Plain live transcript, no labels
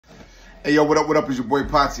Hey, yo, what up, it's your boy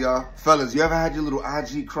Potts, y'all. Fellas, you ever had your little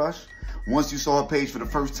IG crush? Once you saw her page for the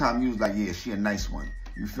first time, you was like, yeah, she a nice one.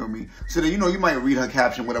 You feel me? So then, you might read her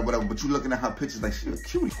caption, whatever, but you looking at her pictures like, she a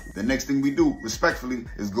cutie. The next thing we do, respectfully,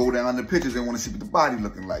 is go down the pictures and want to see what the body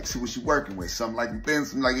looking like, see what she working with. Something like thin,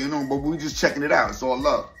 something like, but we just checking it out. It's all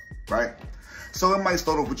love, right? So it might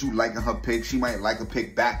start off with you liking her pic. She might like a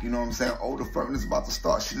pic back, you know what I'm saying? Oh, the flirting is about to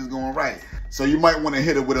start. Shit is going right. So you might want to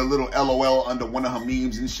hit her with a little LOL under one of her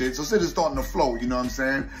memes and shit. So shit is starting to flow, you know what I'm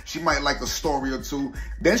saying? She might like a story or two.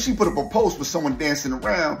 Then she put up a post with someone dancing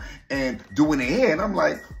around and doing her hair. And I'm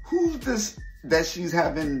like, who's this that she's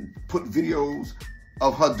having put videos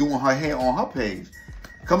of her doing her hair on her page?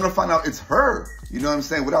 Coming to find out it's her, you know what I'm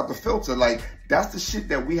saying, without the filter. Like, that's the shit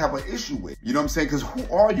that we have an issue with. You know what I'm saying? Because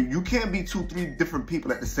who are you? You can't be 2-3 different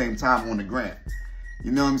people at the same time on the gram.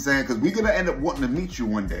 You know what I'm saying? Because we're going to end up wanting to meet you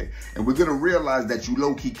one day. And we're going to realize that you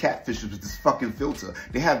low-key catfishes with this fucking filter.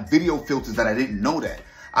 They have video filters that I didn't know that.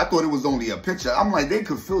 I thought it was only a picture. I'm like, they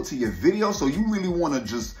could filter your video, so you really want to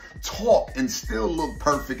just talk and still look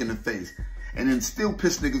perfect in the face. And then still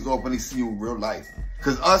piss niggas off when they see you in real life.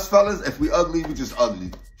 Because us fellas, if we ugly, we just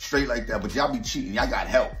ugly. Straight like that. But y'all be cheating. Y'all got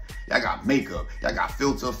help. Y'all got makeup. Y'all got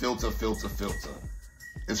filter.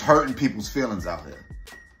 It's hurting people's feelings out here.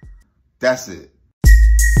 That's it.